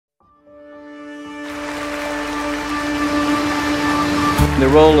And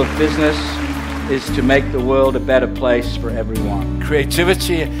the role of business is to make the world a better place for everyone.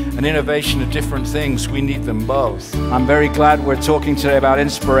 Creativity and innovation are different things. We need them both. I'm very glad we're talking today about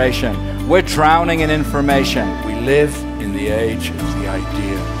inspiration. We're drowning in information. We live in the age of the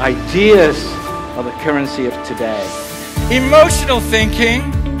idea. Ideas are the currency of today. Emotional thinking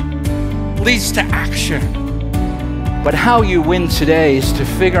leads to action. But how you win today is to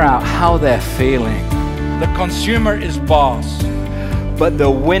figure out how they're feeling. The consumer is boss. But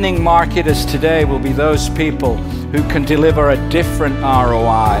the winning marketers today will be those people who can deliver a different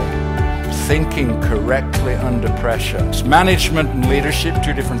ROI. Thinking correctly under pressure. Management and leadership,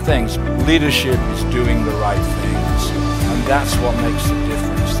 two different things. Leadership is doing the right things, and that's what makes the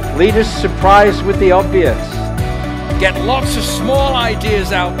difference. Leaders surprised with the obvious. Get lots of small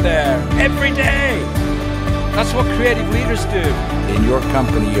ideas out there every day. That's what creative leaders do. In your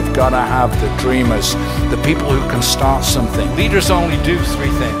company, you've got to have the dreamers, the people who can start something. Leaders only do three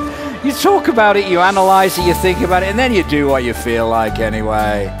things. You talk about it, you analyze it, you think about it, and then you do what you feel like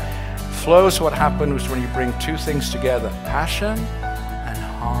anyway. Flow's what happens when you bring two things together, passion and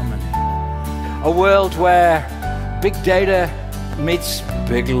harmony. A world where big data meets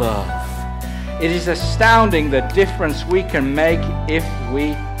big love. It is astounding the difference we can make if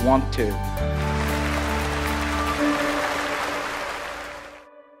we want to.